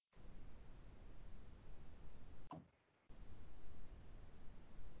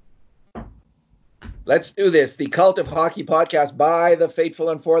Let's do this. The Cult of Hockey podcast by the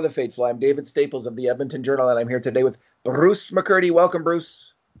faithful and for the faithful. I'm David Staples of the Edmonton Journal, and I'm here today with Bruce McCurdy. Welcome,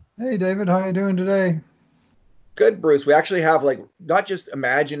 Bruce. Hey, David, how you doing today? Good, Bruce. We actually have not just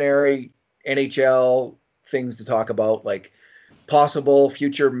imaginary NHL things to talk about, like possible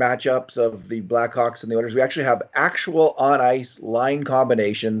future matchups of the Blackhawks and the Oilers. We actually have actual on ice line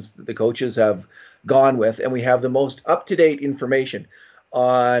combinations that the coaches have gone with, and we have the most up to date information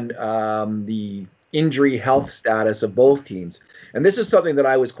on the injury health status of both teams. And this is something that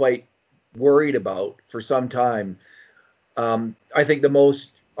I was quite worried about for some time. I think the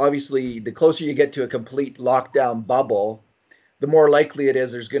most obviously, the closer you get to a complete lockdown bubble, the more likely it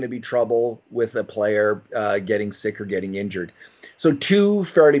is there's going to be trouble with a player getting sick or getting injured. So, two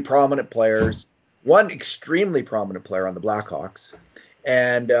fairly prominent players, one extremely prominent player on the Blackhawks,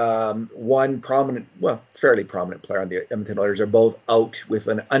 and one prominent, well, fairly prominent player on the Edmonton Oilers are both out with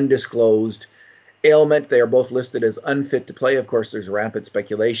an undisclosed ailment. They are both listed as unfit to play. Of course, there's rampant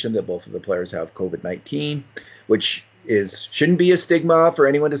speculation that both of the players have COVID-19, which shouldn't be a stigma for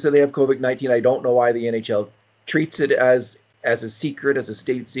anyone to say they have COVID-19. I don't know why the NHL treats it as a secret, as a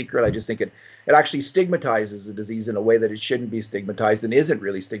state secret. I just think it actually stigmatizes the disease in a way that it shouldn't be stigmatized and isn't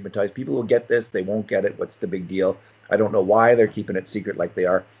really stigmatized. People will get this, they won't get it. What's the big deal? I don't know why they're keeping it secret like they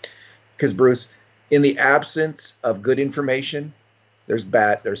are. Because Bruce, in the absence of good information,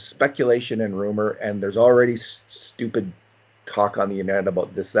 there's speculation and rumor, and there's already stupid talk on the internet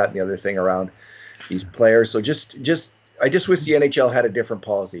about this, that, and the other thing around these players. So I just wish the NHL had a different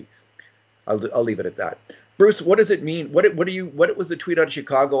policy. I'll leave it at that. Bruce, what does it mean? What was the tweet out of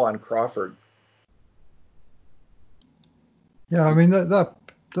Chicago on Crawford? Yeah, I mean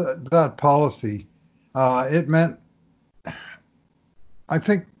that policy, it meant, I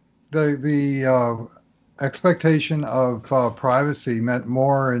think the expectation of privacy meant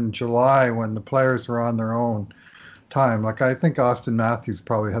more in July when the players were on their own time. Like I think Austin Matthews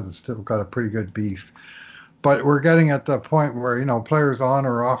probably has still got a pretty good beef, but we're getting at the point where players on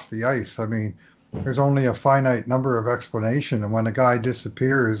or off the ice. I mean, there's only a finite number of explanation, and when a guy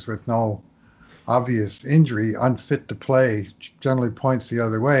disappears with no obvious injury, unfit to play, generally points the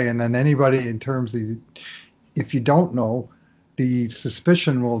other way. And then anybody, in terms of, if you don't know, the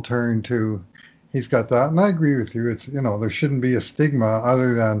suspicion will turn to he's got that. And I agree with you. It's, there shouldn't be a stigma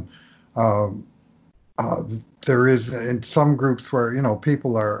other than um, uh, there is in some groups where,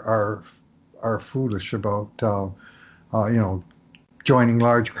 people are foolish about, you know, joining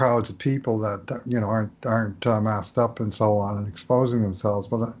large crowds of people that aren't masked up and so on and exposing themselves.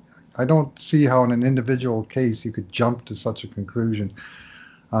 But I don't see how in an individual case you could jump to such a conclusion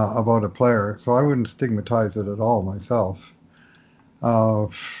about a player. So I wouldn't stigmatize it at all myself. Uh,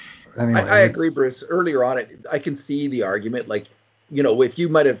 I anyway, agree, it's Bruce. Earlier on, I can see the argument. Like, if you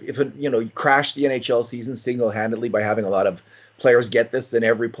might have, if you crashed the NHL season single-handedly by having a lot of players get this, then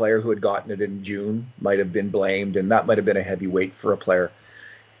every player who had gotten it in June might have been blamed, and that might have been a heavy weight for a player.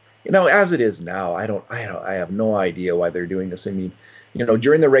 As it is now, I have no idea why they're doing this. I mean,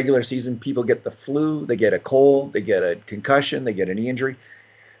 during the regular season, people get the flu, they get a cold, they get a concussion, they get an knee injury.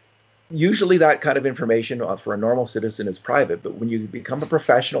 Usually that kind of information for a normal citizen is private, but when you become a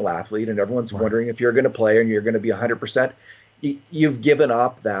professional athlete and everyone's right. wondering if you're going to play and you're going to be 100%, you've given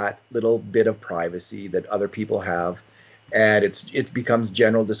up that little bit of privacy that other people have, and it becomes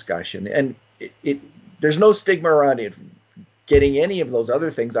general discussion, and there's no stigma around it getting any of those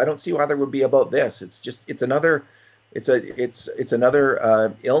other things. I don't see why there would be about this. It's another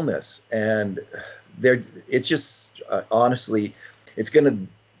illness, and there it's just honestly, it's going to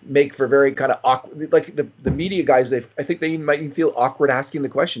make for very kind of awkward. Like the media guys, I think they might feel awkward asking the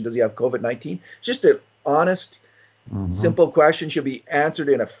question, "Does he have COVID-19?" Just an honest, Hmm. simple question should be answered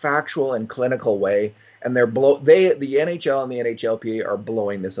in a factual and clinical way. And the NHL and the NHLPA are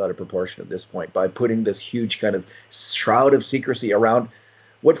blowing this out of proportion at this point by putting this huge kind of shroud of secrecy around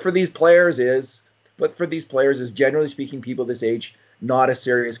what for these players is generally speaking, people this age, not a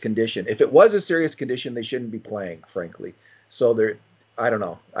serious condition. If it was a serious condition, they shouldn't be playing, frankly. So I don't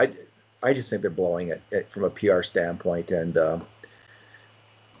know. I just think they're blowing it from a PR standpoint, and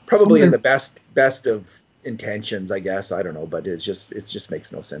probably in Somebody the best of intentions, I guess. I don't know, but it just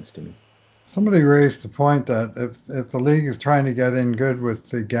makes no sense to me. somebody raised the point that if the league is trying to get in good with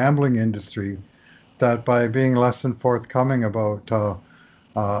the gambling industry, that by being less than forthcoming about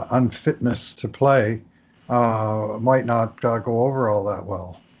unfitness to play might not go over all that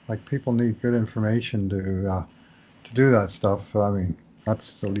well. Like people need good information to do that stuff. I mean,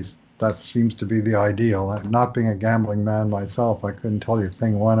 that's at least that seems to be the ideal. Not being a gambling man myself, I couldn't tell you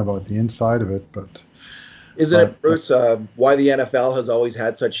thing one about the inside of it, but Isn't But it, Bruce, why the NFL has always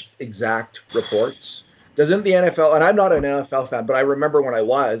had such exact reports? Doesn't the NFL, and I'm not an NFL fan, but I remember when I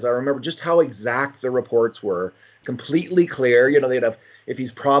remember just how exact the reports were, completely clear. They'd have, if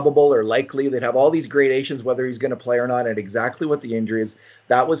he's probable or likely, they'd have all these gradations, whether he's going to play or not, and exactly what the injury is.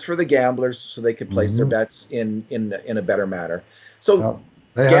 That was for the gamblers so they could place their mhm, bets in a better manner. So yeah,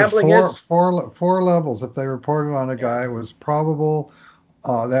 they had gambling is, four levels. If they reported on a yeah, guy was probable,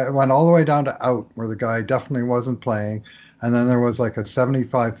 that went all the way down to out, where the guy definitely wasn't playing. And then there was like a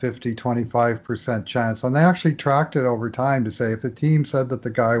 75, 50, 25% chance. And they actually tracked it over time to say if the team said that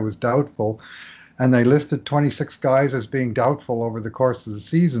the guy was doubtful and they listed 26 guys as being doubtful over the course of the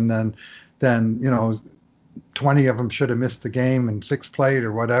season, then 20 of them should have missed the game and six played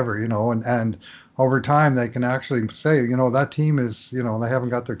or whatever, and over time they can actually say, that team is, they haven't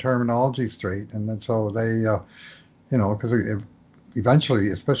got their terminology straight. And then so they, because eventually,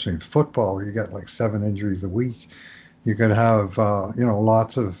 especially in football, you get like 7 injuries a week. You could have,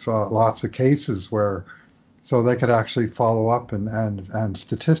 lots of cases where, so they could actually follow up and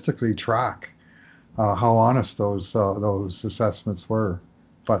statistically track how honest those assessments were.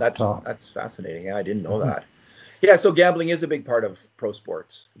 But that's fascinating. Yeah, I didn't know that. Yeah, so gambling is a big part of pro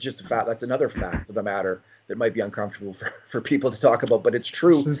sports. Just a fact. That's another fact of the matter that might be uncomfortable for people to talk about, but it's this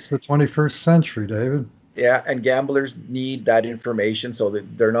true. is the 21st century, David. Yeah, and gamblers need that information so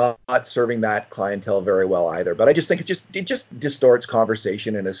that they're not serving that clientele very well either. But I just think it just distorts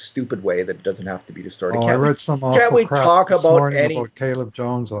conversation in a stupid way that it doesn't have to be distorted. Oh, I read some Can't awful we crap talk this about morning any about Caleb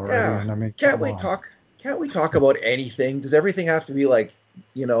Jones already, yeah, and I mean, can't come we on. talk can't we talk about anything? Does everything have to be like,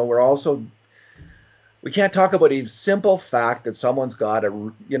 we're also we can't talk about a simple fact that someone's got a,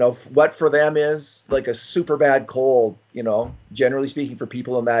 what for them is like a super bad cold, generally speaking for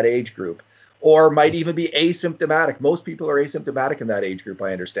people in that age group, or might even be asymptomatic. Most people are asymptomatic in that age group,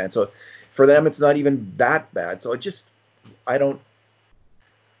 I understand. So for them, it's not even that bad. So it just, I don't,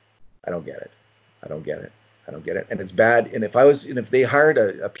 I don't get it. I don't get it. I don't get it. And it's bad. And if they hired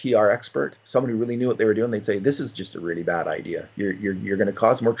a PR expert, someone who really knew what they were doing, they'd say, this is just a really bad idea. You're going to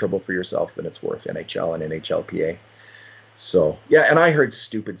cause more trouble for yourself than it's worth, NHL and NHLPA. So yeah, and I heard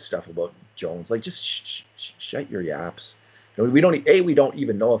stupid stuff about Jones. Like, just shut your yaps. We don't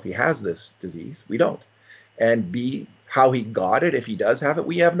even know if he has this disease. We don't. And B, how he got it, if he does have it,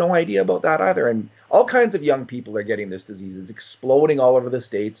 we have no idea about that either. And all kinds of young people are getting this disease. It's exploding all over the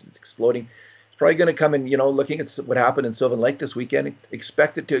states. It's exploding. It's probably going to come in. Looking at what happened in Sylvan Lake this weekend,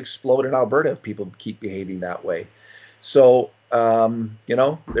 expect it to explode in Alberta if people keep behaving that way. So,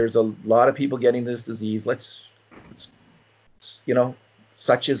 there's a lot of people getting this disease. Let's you know,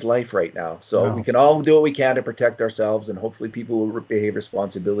 such is life right now. So we Yeah. can all do what we can to protect ourselves, and hopefully people will behave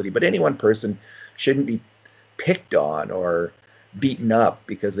responsibility. But any one person shouldn't be picked on or beaten up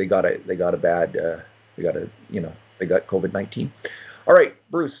because they got a bad they got a they got COVID-19. All right,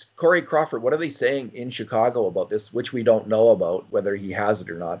 Bruce, Corey Crawford, what are they saying in Chicago about this, which we don't know about whether he has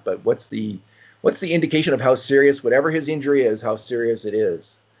it or not? But what's the indication of how serious, whatever his injury is, how serious it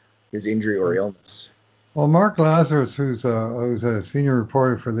is, his injury or illness? Well, Mark Lazarus, who's a senior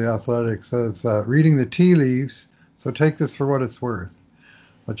reporter for the Athletic, says reading the tea leaves. So take this for what it's worth.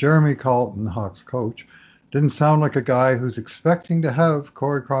 But Jeremy Colton, Hawks coach, didn't sound like a guy who's expecting to have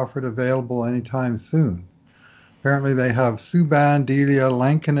Corey Crawford available anytime soon. Apparently, they have Subban, Delia,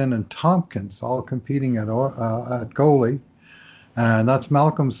 Lankinen, and Tompkins all competing at goalie, and that's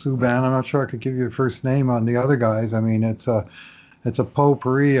Malcolm Subban. I'm not sure I could give you a first name on the other guys. I mean, it's a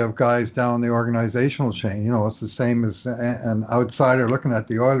potpourri of guys down the organizational chain. It's the same as an outsider looking at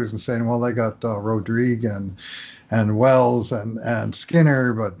the Oilers and saying, well, they got Rodrigue and Wells and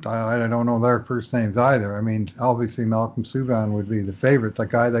Skinner, but I don't know their first names either. I mean, obviously Malcolm Subban would be the favorite, the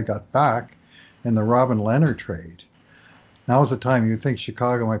guy they got back in the Robin Leonard trade. Now's the time you think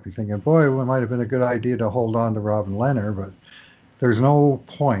Chicago might be thinking, boy, it might have been a good idea to hold on to Robin Leonard, but there's no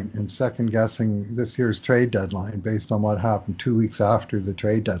point in second guessing this year's trade deadline based on what happened 2 weeks after the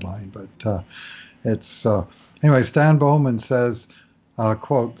trade deadline. But it's anyway. Stan Bowman says,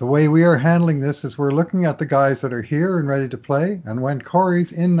 "quote The way we are handling this is we're looking at the guys that are here and ready to play, and when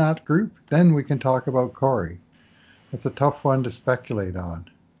Corey's in that group, then we can talk about Corey. It's a tough one to speculate on."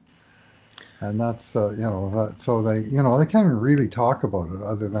 And that's so they can't even really talk about it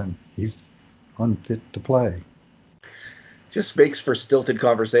other than he's unfit to play. Just makes for stilted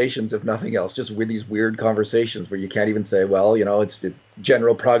conversations, if nothing else. Just with these weird conversations where you can't even say, well, it's the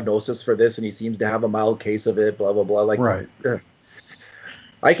general prognosis for this, and he seems to have a mild case of it, blah blah blah. Like, Right.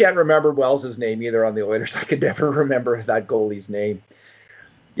 I can't remember Wells's name either on the Oilers. I could never remember that goalie's name.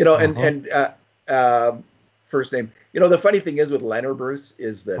 Uh And huh. first name. The funny thing is with Leonard, Bruce,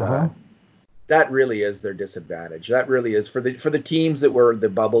 is that Uh huh. that really is their disadvantage. That really is for the teams that were the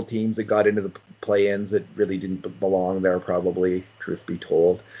bubble teams that got into the play-ins that really didn't belong there. Probably, truth be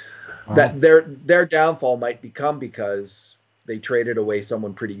told, Well, that their downfall might become because they traded away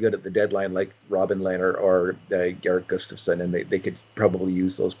someone pretty good at the deadline, like Robin Lehner or Garrett Gustafson, and they could probably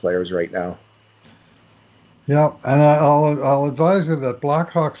use those players right now. yeah, and I'll advise you that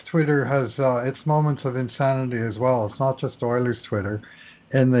Blackhawks Twitter has its moments of insanity as well. It's not just Oilers Twitter.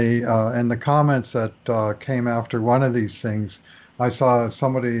 In the comments that came after one of these things, I saw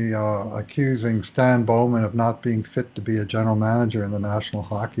somebody accusing Stan Bowman of not being fit to be a general manager in the National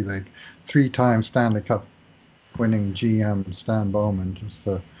Hockey League. Three-time Stanley Cup winning GM Stan Bowman, just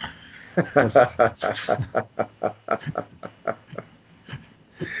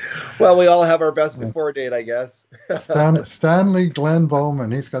Well, we all have our best before date, I guess. Stanley Glenn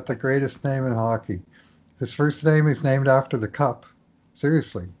Bowman. He's got the greatest name in hockey. His first name is named after the cup.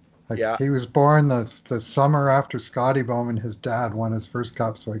 Seriously. Like Yeah. he was born the summer after Scotty Bowman, his dad, won his first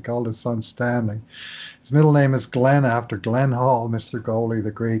cup, so he called his son Stanley. His middle name is Glenn after Glenn Hall, Mr. Goalie,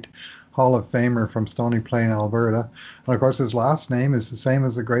 the great Hall of Famer from Stony Plain, Alberta. And of course, his last name is the same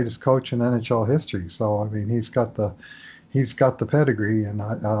as the greatest coach in NHL history. So I mean, he's got the pedigree, and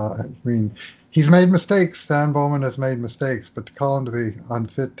I mean, he's made mistakes. Stan Bowman has made mistakes, but to call him to be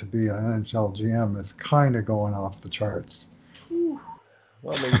unfit to be an NHL GM is kind of going off the charts.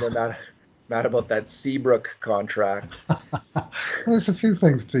 Well, maybe they're mad about that Seabrook contract. There's a few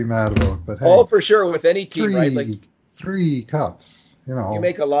things to be mad about, but Oh, hey, for sure, with any team, right? Like three cups, you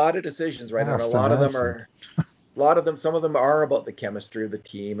make a lot of decisions, right? And a asked and lot of them answered. are a lot of them, some of them are about the chemistry of the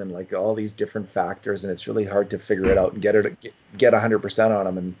team and like all these different factors, and it's really hard to figure it out and get 100% on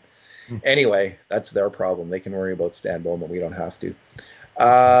them. And anyway, that's their problem. They can worry about Stan Bowman. We don't have to.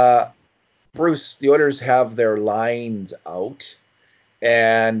 Uh, Bruce, the Oilers have their lines out,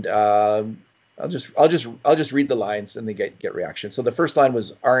 and I'll just read the lines and they get reaction. So the first line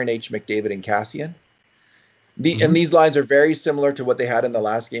was RNH, McDavid, and Cassian. And Mm-hmm. these lines are very similar to what they had in the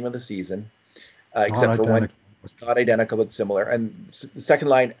last game of the season, Not except for one, identical. not identical but similar. And the second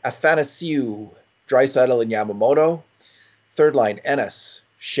line, Athanasiu, Draisaitl, and Yamamoto. Third line, Ennis,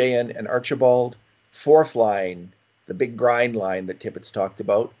 Sheahan, and Archibald. Fourth line, the big grind line that Tippett talked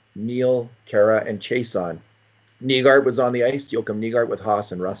about, Neal, Kara, and Chason. Nygaard was on the ice, Joachim Nygaard with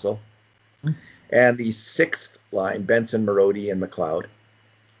Haas and Russell. And the sixth line, Benson, Marody, and McLeod.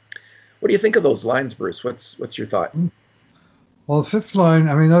 What do you think of those lines, Bruce? What's your thought? Well, the fifth line,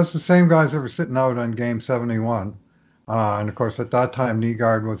 I mean, those are the same guys that were sitting out on game 71. And of course, at that time,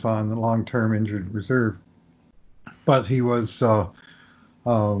 Nygaard was on the long term injured reserve. But he was,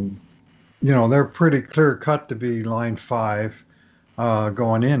 um, they're pretty clear cut to be line five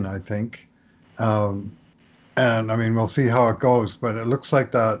going in, I think. Um, and I mean, we'll see how it goes. But it looks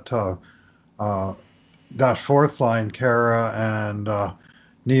like uh, that fourth line, Kara and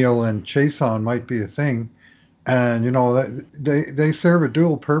Neal and Chason might be a thing. And they serve a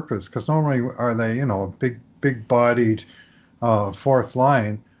dual purpose because normally are they big bodied fourth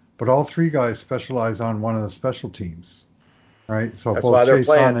line, but all three guys specialize on one of the special teams, right? So That's both why they're Chason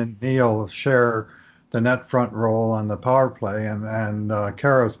playing. and Neal share the net front role on the power play, and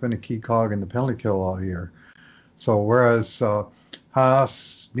Kara's been a key cog in the penalty kill all year. So whereas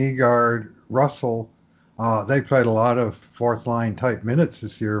Haas, Nygaard, Russell, they played a lot of fourth line type minutes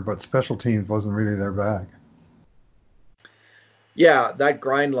this year, but special teams wasn't really their bag. Yeah, that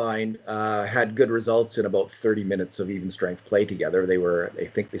grind line had good results in about 30 minutes of even strength play together. I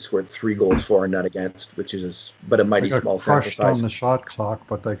think they scored 3 goals for and none against, which is but a They mighty got small sample crushed on size. the shot clock,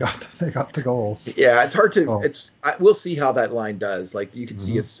 but they got the goals. Yeah, it's hard to. So We'll see how that line does. Like you could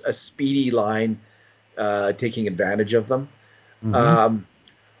see hmm a speedy line taking advantage of them. hmm Um,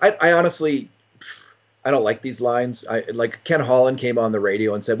 I honestly, I don't like these lines. I like Ken Holland came on the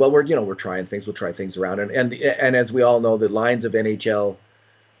radio and said, "Well, we're trying things. We'll try things around." And as we all know, the lines of NHL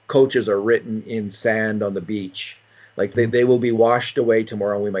coaches are written in sand on the beach. Like they will be washed away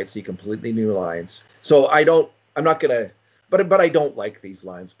tomorrow. And we might see completely new lines. So I'm not gonna, but I don't like these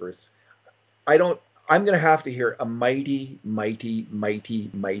lines, Bruce. I don't. I'm gonna have to hear a mighty, mighty, mighty,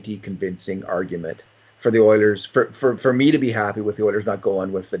 mighty convincing argument for the Oilers for me to be happy with the Oilers not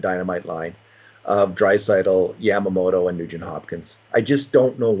going with the dynamite line of Draisaitl, Yamamoto, and Nugent Hopkins. I just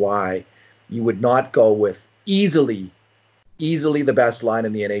don't know why you would not go with easily the best line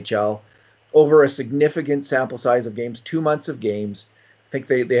in the NHL over a significant sample size of games, 2 months of games. I think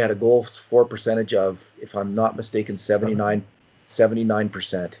they had a goal for percentage of, if I'm not mistaken, 70.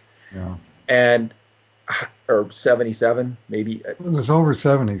 79%. Yeah, And or 77 maybe. it was over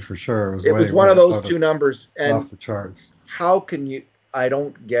 70 for sure. It was It way was one way of those out of two numbers. And off the charts. how can you, I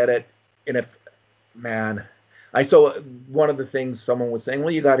don't get it. and if man, I saw one of the things someone was saying,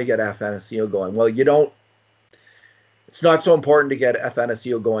 well, you got to get Athanasio going. Well, you don't. It's not so important to get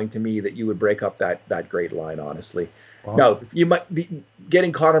Athanasio going to me that you would break up that great line, honestly. Well, Now, you might be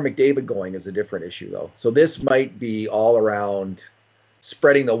getting Connor McDavid going is a different issue, though. So this might be all around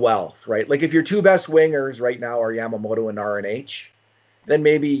spreading the wealth, right? Like if your two best wingers right now are Yamamoto and RNH, then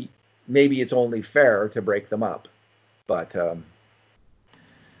maybe it's only fair to break them up. But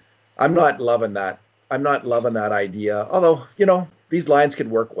I'm not loving that. I'm not loving that idea. Although, these lines could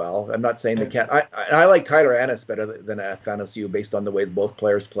work well. I'm not saying they can't. I like Tyler Ennis better than Athanasiou based on the way both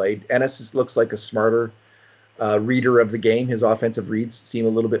players played. Ennis looks like a smarter reader of the game. His offensive reads seem a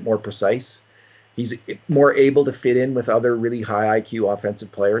little bit more precise. He's more able to fit in with other really high IQ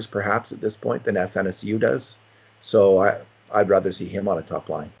offensive players, perhaps at this point, than Athanasiou does. So I'd rather see him on a top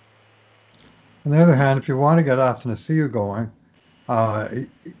line. on the other hand, if you want to get Athanasiou going, uh,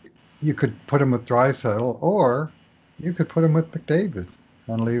 you could put him with Draisaitl, or you could put him with McDavid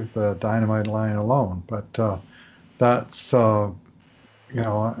and leave the dynamite line alone. But that's I'm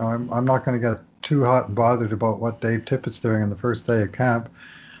not going to get too hot and bothered about what Dave Tippett's doing in the first day of camp,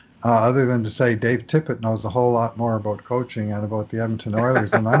 other than to say Dave Tippett knows a whole lot more about coaching and about the Edmonton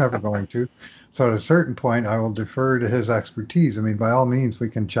Oilers than I'm ever going to. So at a certain point, I will defer to his expertise. I mean, by all means, we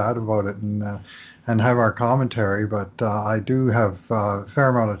can chat about it and have our commentary, but I do have a fair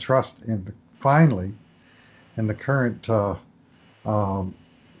amount of trust finally in the current um,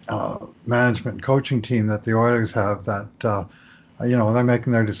 management and coaching team that the Oilers have, that they're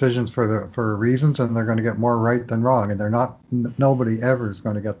making their decisions for reasons, and they're going to get more right than wrong, and they're not nobody ever is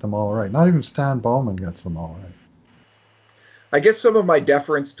going to get them all right. Not even Stan Bowman gets them all right. I guess some of my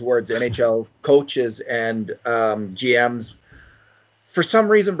deference towards NHL coaches and GMs, for some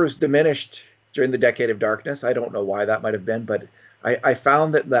reason, Bruce, diminished during the decade of darkness. I don't know why that might have been, but I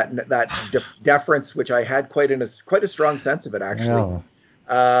found that deference, which I had quite a strong sense of it actually,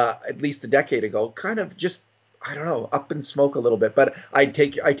 Yeah. at least a decade ago, kind of just, I don't know, up in smoke a little bit. But I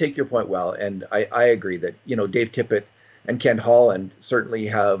take your point well, and I agree that Dave Tippett and Ken Holland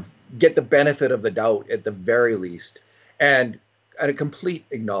certainly get the benefit of the doubt at the very least, and a complete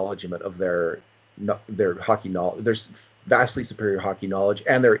acknowledgement of their hockey knowledge, their vastly superior hockey knowledge,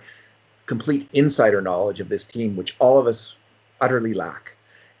 and their complete insider knowledge of this team, which all of us utterly lack,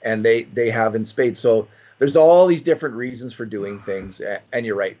 and they have in spades. So there's all these different reasons for doing things, and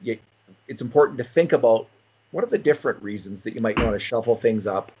you're right. It's important to think about what are the different reasons that you might want to shuffle things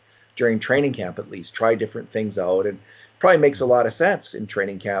up during training camp. At least try different things out, and probably makes a lot of sense in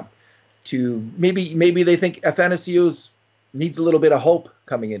training camp to maybe they think Athanasiou's needs a little bit of hope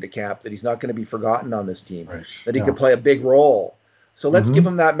coming into camp, that he's not going to be forgotten on this team, Right. that he Yeah. could play a big role. So let's give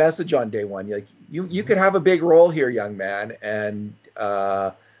Mm-hmm. him that message on day one. You could have a big role here, young man, and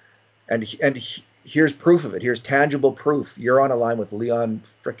here's proof of it. Here's tangible proof. You're on a line with Leon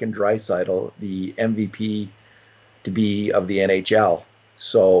frickin' Draisaitl, the MVP to be of the NHL.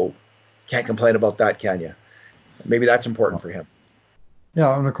 So can't complain about that, can you? Maybe that's important for him.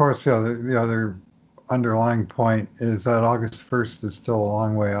 Yeah, and of course, the other underlying point is that August 1st is still a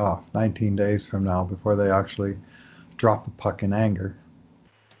long way off, 19 days from now, before they actually drop the puck in anger.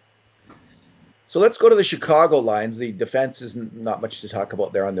 So let's go to the Chicago lines. The defense is not much to talk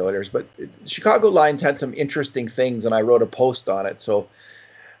about there on the Oilers, but the Chicago lines had some interesting things, and I wrote a post on it. So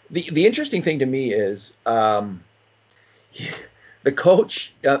the interesting thing to me is the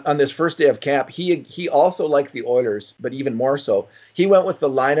coach on this first day of camp. He also liked the Oilers, but even more so, he went with the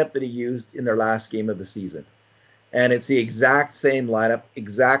lineup that he used in their last game of the season, and it's the exact same lineup,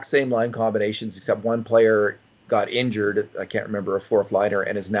 exact same line combinations, except one player got injured. I can't remember, a fourth liner,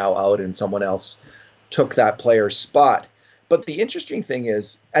 and is now out, and someone else took that player's spot. But the interesting thing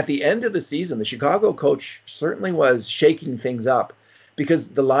is, at the end of the season, the Chicago coach certainly was shaking things up, because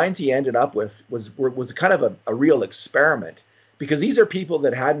the lines he ended up with was kind of a real experiment, because these are people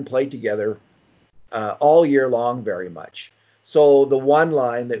that hadn't played together all year long very much. So the one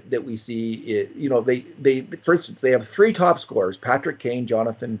line that we see is, they first they have three top scorers: Patrick Kane,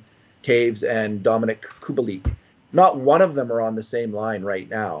 Jonathan Toews, and Dominic Kubalik. Not one of them are on the same line right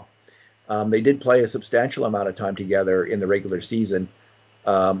now. They did play a substantial amount of time together in the regular season,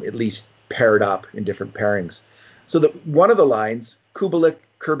 at least paired up in different pairings. So one of the lines, Kubalik,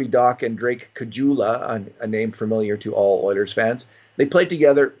 Kirby Dach, and Drake Caggiula, a name familiar to all Oilers fans, they played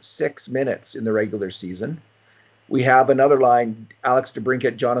together 6 minutes in the regular season. We have another line, Alex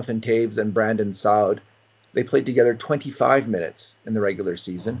DeBrincat, Jonathan Toews, and Brandon Saad. They played together 25 minutes in the regular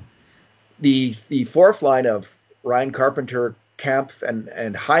season. The fourth line of Ryan Carpenter, Kampf,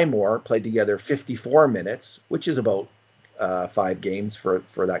 and Highmore played together 54 minutes, which is about 5 games for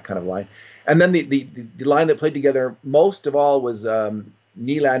that kind of line. And then the line that played together most of all was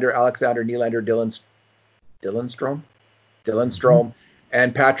Alexander Nylander, Dylan Mhm. Strome,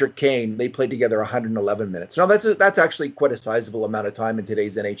 and Patrick Kane. They played together 111 minutes. Now that's actually quite a sizable amount of time in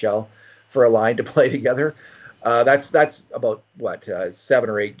today's NHL for a line to play together. That's about what 7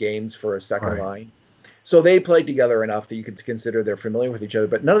 or 8 games for a second Right. line. So they played together enough that you could consider they're familiar with each other.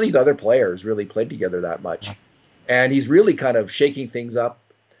 But none of these other players really played together that Yeah. much. And he's really kind of shaking things up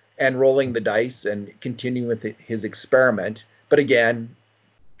and rolling the dice and continuing with his experiment. But again,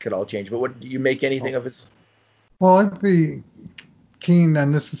 could all change. But what do you make anything Well, of his? well, I'd be keen,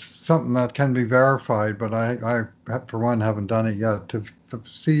 and this is something that can be verified, but for one, haven't done it yet, to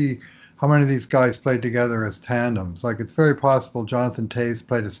see how many of these guys played together as tandems. Like, it's very possible Jonathan Toews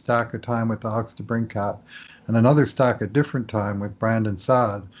played a stack of time with the Alex DeBrincat and another stack at different time with Brandon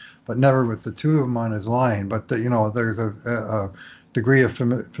Saad, but never with the two of them on his line. But there's a degree of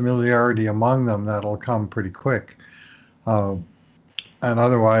familiarity among them that'll come pretty quick. Uh, and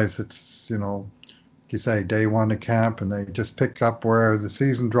otherwise, it's you say day one of camp, and they just pick up where the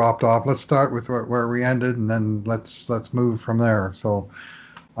season dropped off. Let's start with where we ended, and then let's move from there. So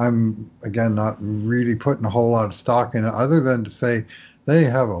I'm again not really putting a whole lot of stock in it, other than to say they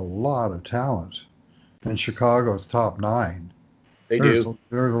have a lot of talent in Chicago's top nine. They There's,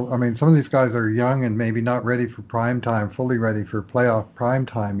 do. I mean, some of these guys are young and maybe not ready for prime time, fully ready for playoff prime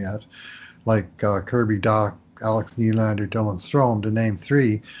time yet, like Kirby Doc, Alex Nylander, Dylan Strome, to name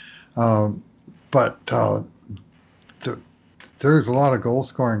three. Um, but th- there's a lot of goal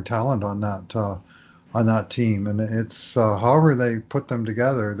scoring talent on that team, and it's however they put them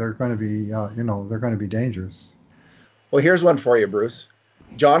together, they're going to be they're going to be dangerous. Well, here's one for you, Bruce.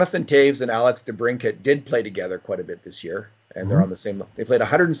 Jonathan Taves and Alex DeBrincat did play together quite a bit this year, and they're Hmm. on the same. They played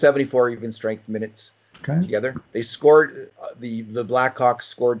 174 even strength minutes Okay. together. They scored. The Blackhawks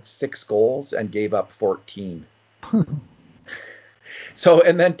scored 6 goals and gave up 14. So,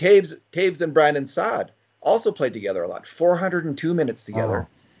 and then Taves and Brandon Saad also played together a lot, 402 minutes together. Wow.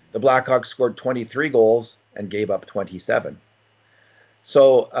 The Blackhawks scored 23 goals and gave up 27.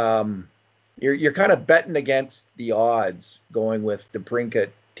 So you're kind of betting against the odds going with DeBrincat,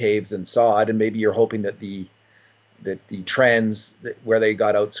 Taves, and Saad, and maybe you're hoping that the trends where they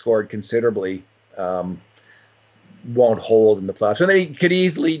got outscored considerably um, won't hold in the playoffs, and they could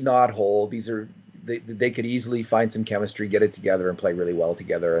easily not hold. They could easily find some chemistry, get it together, and play really well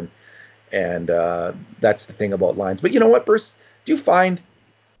together, and that's the thing about lines. But you know what, Bruce? Do you find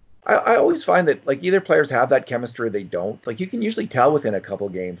I always find that like either players have that chemistry or they don't. Like you can usually tell within a couple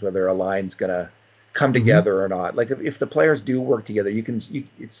games whether a line's gonna come Hmm. together or not. Like if the players do work together,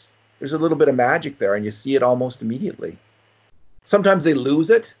 it's there's a little bit of magic there, and you see it almost immediately. Sometimes they lose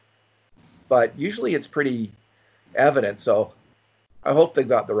it, but usually it's pretty evident. So I hope they've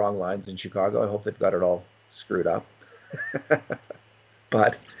got the wrong lines in Chicago. I hope they've got it all screwed up.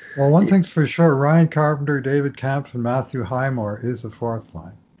 But Well, one thing's for sure: Ryan Carpenter, David Kampf, and Matthew Highmore is the fourth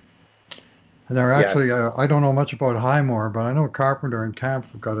line. And they're actually, yes, I don't know much about Highmore, but I know Carpenter and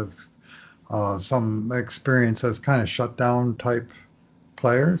Kampf have got some experience as kind of shutdown type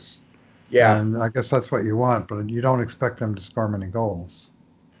players. yeah, And I guess that's what you want, but you don't expect them to score many goals.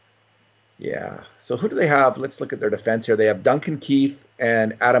 yeah. So who do they have? Let's look at their defense here. They have Duncan Keith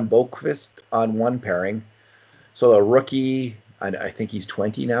and Adam Boqvist on one pairing. So a rookie, I think he's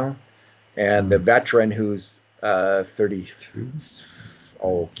 20 now, and the Hmm. veteran who's 30. Two,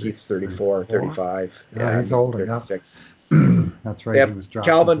 Oh, 33, Keith's 34, 34. 35. Yeah, Yeah, he's maybe older. Yeah. 36. That's They right. He have was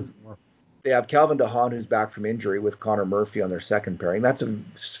drafted Calvin. before. They have Calvin DeHaan, who's back from injury, with Connor Murphy on their second pairing. That's a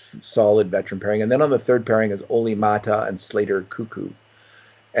solid veteran pairing. And then on the third pairing is Oli Mata and Slater Cuckoo.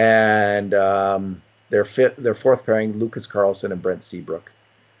 And their fourth pairing, Lucas Carlson and Brent Seabrook.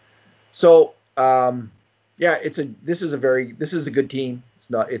 So yeah, this is a good team. It's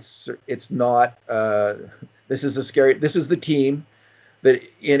not this is a scary this is the team that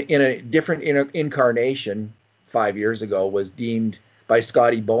in a different incarnation 5 years ago was deemed by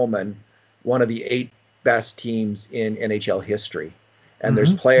Scotty Bowman one of the 8 best teams in NHL history. And Hmm. Oh,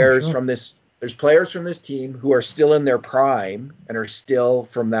 sure. there's players from this team who are still in their prime and are still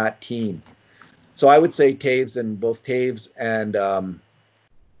from that team. So I would say both Taves and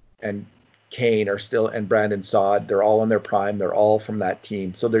Kane are still and Brandon Saad. They're all in their prime. They're all from that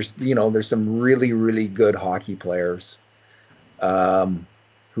team. So there's some really really good hockey players um,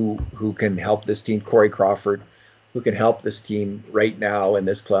 who can help this team. Corey Crawford, who can help this team right now in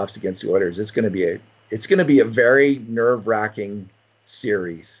this playoffs against the Oilers. It's going to be a very nerve wracking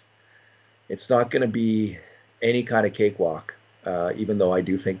series. It's not going to be any kind of cakewalk. Even though I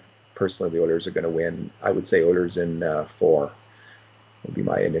do think personally the Oilers are going to win. I would say Oilers in 4 would be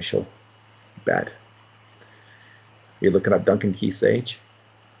my initial bet. You're looking up Duncan Keith's age?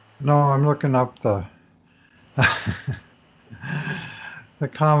 No, I'm looking up the the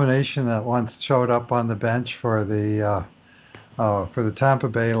combination that once showed up on the bench for the Tampa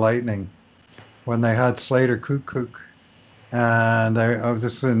Bay Lightning when they had Slater Kukuk. And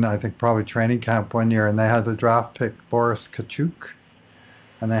this was in, I think, probably training camp one year, and they had the draft pick Boris Kachuk.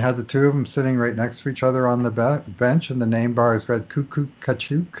 And they had the two of them sitting right next to each other on the bench, and the name bars read Kukuk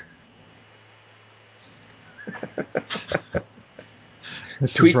Kachuk.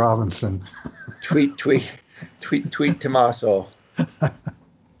 Mrs. Tweet, Robinson. tweet Tommaso.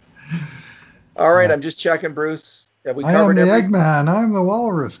 All right, Yeah. I'm just checking, Bruce. Have we I am covered the every? Eggman. I'm the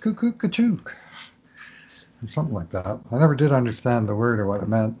Walrus. Kukuk Kachuk. Something like that. I never did understand the word or what it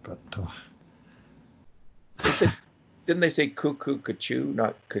meant, but They said, didn't they say cuckoo Kachu,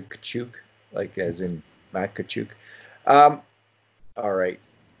 not Kachuk, like as in Matt Kachuk? Um, all right.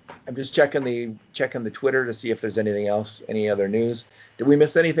 I'm just checking the Twitter to see if there's anything else, any other news. Did we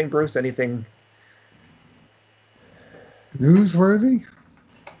miss anything, Bruce? Anything? newsworthy.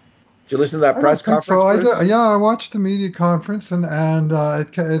 Did you listen to that I press don't think conference, so. Bruce? Yeah, I watched the media conference and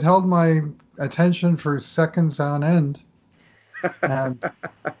it held my attention for seconds on end. And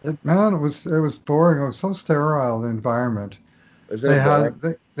man, it was boring. It was so sterile the environment. Isn't it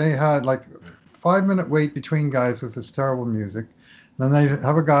boring? They had like 5 minute wait between guys with this terrible music. Then they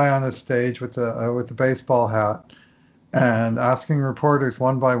have a guy on the stage with the baseball hat and asking reporters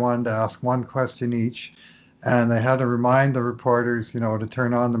one by one to ask one question each. And they had to remind the reporters, to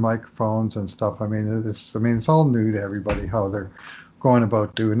turn on the microphones and stuff. I mean, it's all new to everybody how they're going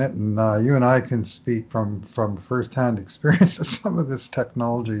about doing it. And you and I can speak from firsthand experience that some of this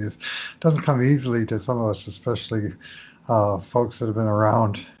technology doesn't come easily to some of us, especially folks that have been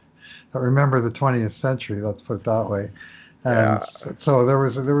around that remember the 20th century. Let's put it that way. And Yeah. so there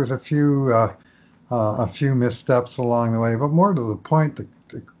was a few missteps along the way, but more to the point, the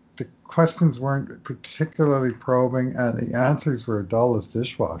questions weren't particularly probing, and the answers were dull as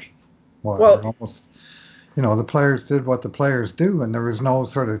dishwash water. Well, Almost, the players did what the players do, and there was no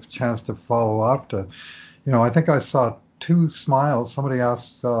sort of chance to follow up. I think I saw two smiles. Somebody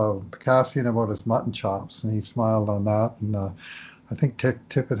asked Cassian about his mutton chops, and he smiled on that, and I think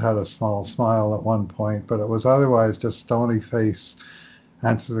Tippett had a small smile at one point, but it was otherwise just stony face.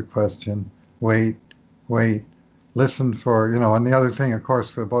 Answer the question. Wait, wait, listen for, and the other thing, of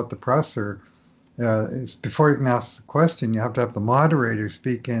course, about the presser is before you can ask the question, you have to have the moderator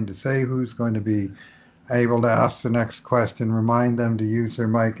speak in to say who's going to be able to ask the next question, remind them to use their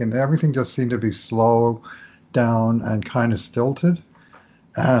mic, and everything just seemed to be slow down and kind of stilted.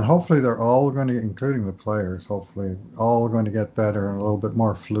 And hopefully they're all going to, including the players, hopefully all going to get better and a little bit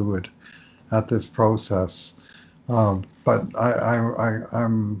more fluid at this process. But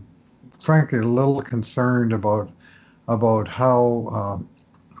I'm frankly a little concerned about how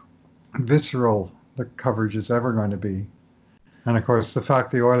visceral the coverage is ever going to be. And of course, the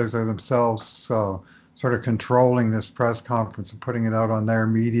fact the Oilers are themselves sort of controlling this press conference and putting it out on their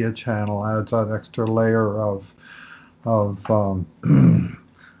media channel adds that extra layer of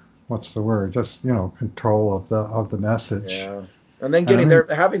what's the word? Just control of the message. yeah. And then And I mean,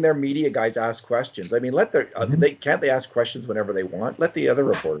 having their media guys ask questions. I mean, let their mhm, they ask questions whenever they want. Let the other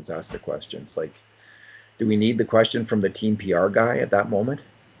reporters ask the questions. Like, do we need the question from the team PR guy at that moment?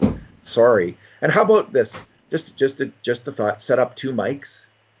 Sorry. And how about this? Just a thought. Set up two mics.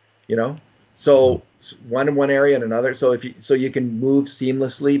 You know, so one in one area and another. So you can move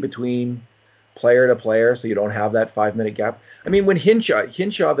seamlessly between player to player, so you don't have that 5 minute gap. I mean, when Hinshaw,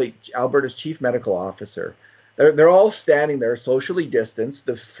 the Alberta's chief medical officer, they're all standing there socially distanced,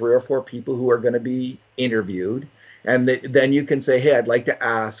 the 3 or 4 people who are going to be interviewed, and then you can say, hey, I'd like to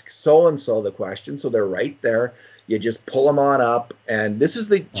ask so and so the question, so they're right there. You just pull them on up, and this is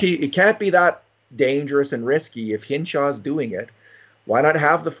the chief. It can't be that dangerous and risky if Hinshaw's doing it. Why not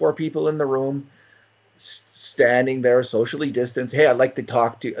have the 4 people in the room standing there socially distanced? Hey, I'd like to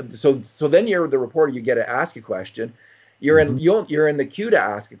talk to. So then you're the reporter. You get to ask a question. mhm, You're in the queue to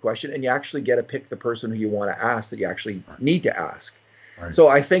ask a question, and you actually get to pick the person who you want to ask that you actually need to ask. right. So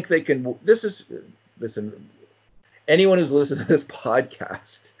I think they can. This is listen. Anyone who's listened to this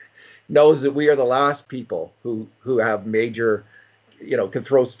podcast knows that we are the last people who have major, can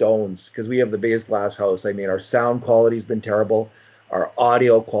throw stones because we have the biggest glass house. I mean, our sound quality's been terrible. Our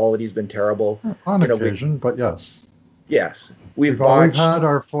audio quality's been terrible. On We occasion, but yes, yes, we've we've botched. had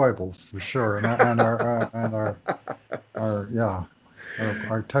our foibles for sure, and our yeah,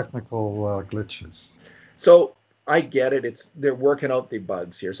 our technical glitches. So I get it. They're working out the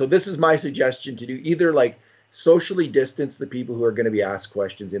bugs here. So this is my suggestion to do either like socially distance the people who are going to be asked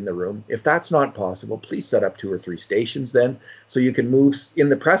questions in the room. If that's not possible, please set up 2 or 3 stations then so you can move in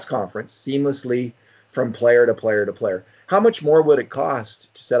the press conference seamlessly from player to player to player. How much more would it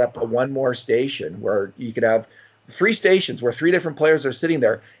cost to set up a one more station where you could have 3 stations where 3 different players are sitting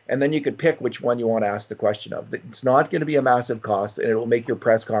there, and then you could pick which one you want to ask the question of? It's not going to be a massive cost, and it will make your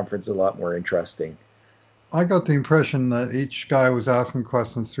press conference a lot more interesting. I got the impression that each guy was asking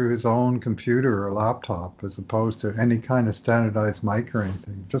questions through his own computer or laptop as opposed to any kind of standardized mic or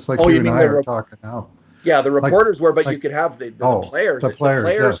anything, just like Oh, you you and mean I are talking now. yeah, the Like, reporters were, but you like, could have the oh, players. the The players,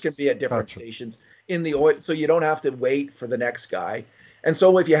 players can yes, be at different gotcha. stations in the oil, so you don't have to wait for the next guy. And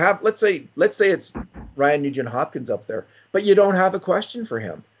so if you have, let's say it's Ryan Nugent Hopkins up there, but you don't have a question for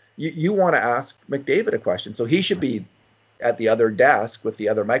him. You want to ask McDavid a question, so he should be at the other desk with the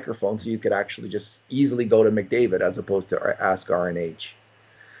other microphone, so you could actually just easily go to McDavid as opposed to ask RNH.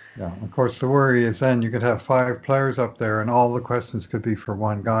 Yeah, of course, the worry is then you could have 5 players up there and all the questions could be for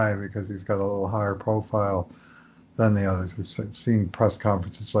one guy because he's got a little higher profile than the others. We've seen press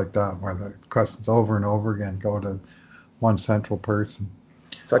conferences like that where the questions over and over again go to one central person.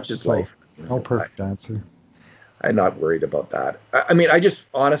 Such is So, life. You no know, perfect answer. I'm not worried about that. I mean, I just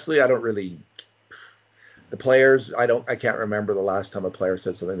honestly, I don't really the players. I can't remember the last time a player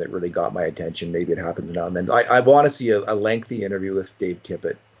said something that really got my attention. Maybe it happens now and then. I want to see a lengthy interview with Dave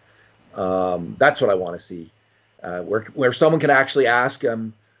Tippett. That's what I want to see, where someone can actually ask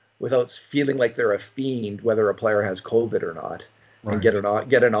him without feeling like they're a fiend whether a player has COVID or not, and Right.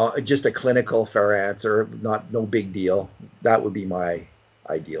 get an just a clinical fair answer. Not no big deal. That would be my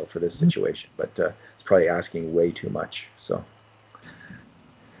ideal for this situation, but it's probably asking way too much. So,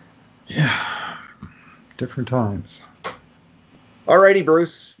 Yeah, different times. alrighty,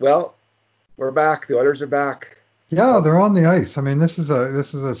 Bruce. Well, we're back. The Oilers are back. Yeah, How they're on the ice. I mean, this is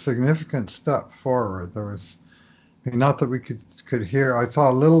a significant step forward. There was, I mean, not that we could hear. I saw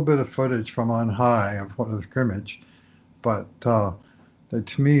a little bit of footage from on high of what was scrimmage, but to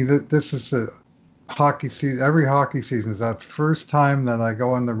me, that this is a hockey season. Every hockey season is that first time that I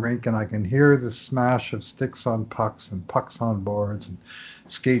go in the rink and I can hear the smash of sticks on pucks and pucks on boards and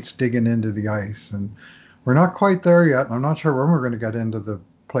skates digging into the ice. And we're not quite there yet. I'm not sure when we're going to get into the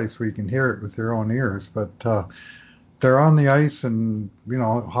place where you can hear it with your own ears, but they're on the ice, and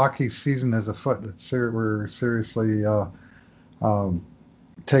hockey season is afoot. We're seriously um,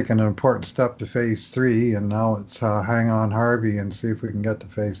 taking an important step to phase three, and now it's hang on Harvey and see if we can get to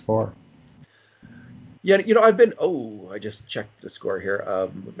phase four. Yeah, I've been. Oh, I just checked the score here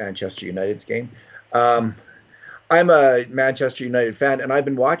of Manchester United's game. Um, I'm a Manchester United fan, and I've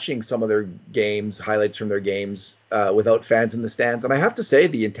been watching some of their games, highlights from their games, without fans in the stands. And I have to say,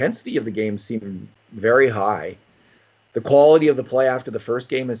 the intensity of the game seemed very high. The quality of the play after the first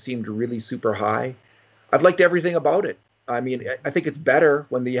game has seemed really super high. I've liked everything about it. I mean, I think it's better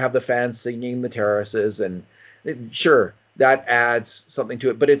when you have the fans singing the terraces, and sure, that adds something to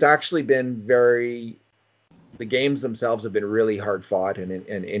it. But it's actually been very the games themselves have been really hard fought and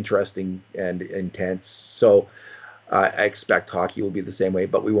interesting and intense. So I expect hockey will be the same way,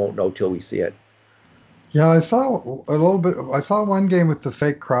 but we won't know till we see it. Yeah, I saw a little bit. I saw one game with the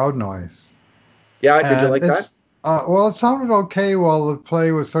fake crowd noise, Yeah, did you and like that? it's well, it sounded okay while the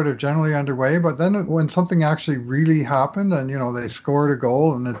play was sort of generally underway, but then when something actually really happened, and they scored a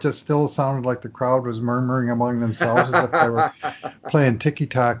goal, and it just still sounded like the crowd was murmuring among themselves as if they were playing ticky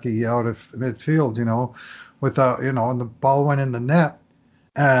tacky out of midfield, without and the ball went in the net,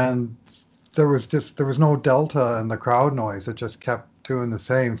 and there was no delta in the crowd noise. It just kept doing the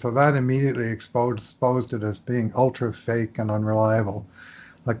same. So that immediately exposed it as being ultra fake and unreliable.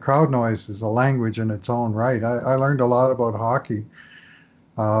 Like crowd noise is a language in its own right. I learned a lot about hockey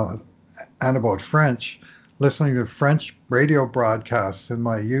uh, and about French listening to French radio broadcasts in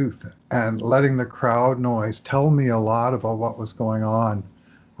my youth and letting the crowd noise tell me a lot about what was going on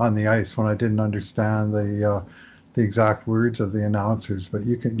the ice when I didn't understand the exact words of the announcers. But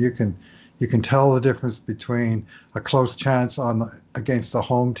you can tell the difference between a close chance against the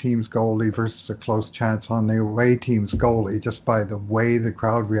home team's goalie versus a close chance on the away team's goalie just by the way the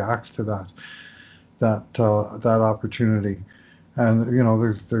crowd reacts to that opportunity. And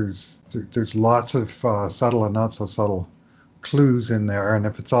there's lots of subtle and not so subtle clues in there, and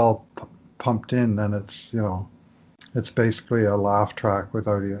if it's all pumped in, then it's basically a laugh track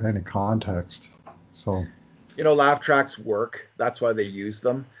without any context. So Laugh tracks work. That's why they use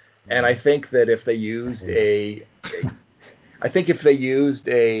them. And I think that if they used I think if they used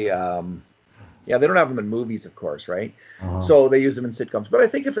yeah, they don't have them in movies, of course, right? uh, So they use them in sitcoms. But I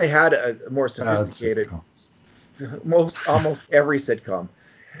think if they had a more bad sophisticated sitcom. almost every sitcom.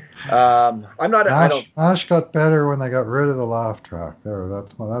 I'm not. I don't. Mash got better when they got rid of the laugh track. There,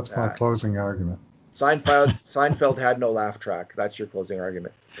 that's my Uh, closing argument. Seinfeld had no laugh track. That's your closing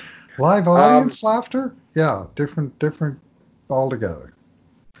argument. Live Um, audience laughter? Yeah, different altogether.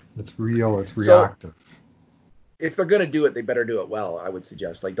 It's real, it's so reactive. if they're going to do it, they better do it well. I would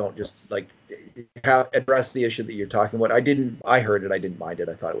suggest, like, don't just like have address the issue that you're talking about. I heard it. I didn't mind it.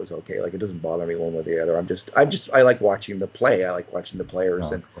 I thought it was okay. Like, it doesn't bother me one way or the other. I like watching the play. I like watching the players,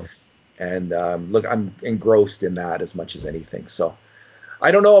 Yeah, of course. and look, I'm engrossed in that as much as anything. So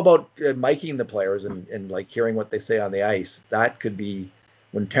I don't know about miking the players and like hearing what they say on the ice. That could be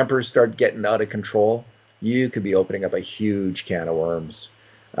when tempers start getting out of control. You could be opening up a huge can of worms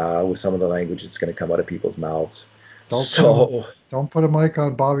with some of the language that's going to come out of people's mouths. Don't put a So, don't put a mic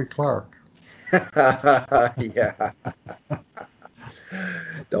on Bobby Clark. yeah,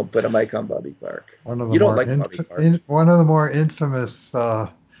 don't put a mic on Bobby Clark. One of the You don't more like Bobby Clark. one of the more infamous uh,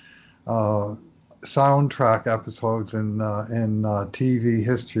 soundtrack episodes in TV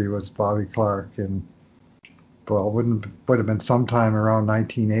history was Bobby Clark, and well, would have been sometime around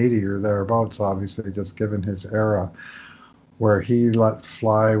 1980 or thereabouts. Obviously, just given his era, where he let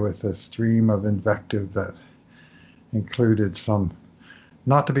fly with a stream of invective that included some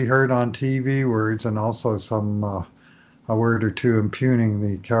not to be heard on TV words, and also some a word or two impugning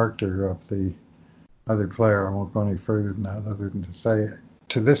the character of the other player. I won't go any further than that, other than to say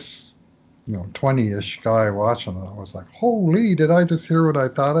to this 20-ish guy watching it, I was like, holy, did I just hear what I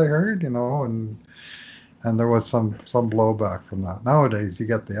thought I heard? And there was some blowback from that. Nowadays, you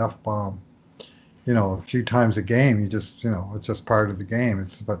get the F bomb, a few times a game. You just, it's just part of the game.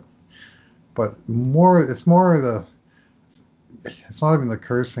 But more, it's not even the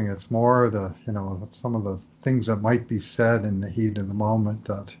cursing. It's more the, some of the things that might be said in the heat of the moment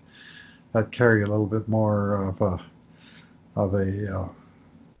that carry a little bit more of a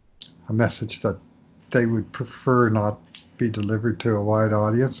message that they would prefer not be delivered to a wide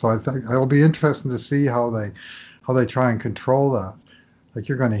audience. So I think it'll be interesting to see how they try and control that. Like,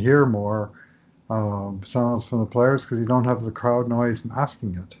 you're going to hear more sounds from the players because you don't have the crowd noise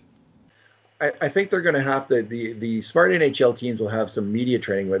masking it. I think they're going to have the smart NHL teams will have some media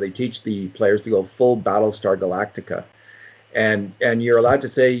training where they teach the players to go full Battlestar Galactica, and you're allowed to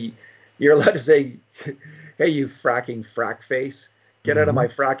say, hey, you fracking frack face, get out of Hmm. my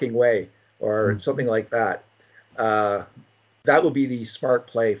fracking way, or Hmm. something like that. Uh, that would be the smart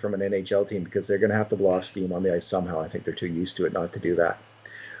play from an NHL team because they're going to have to blow off steam on the ice somehow. I think they're too used to it not to do that.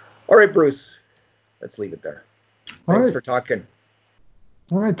 All right, Bruce, let's leave it there. All Thanks right. for talking.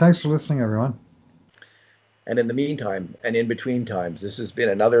 All right. Thanks for listening, everyone. And in the meantime, and in between times, this has been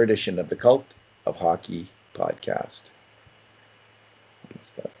another edition of the Cult of Hockey podcast.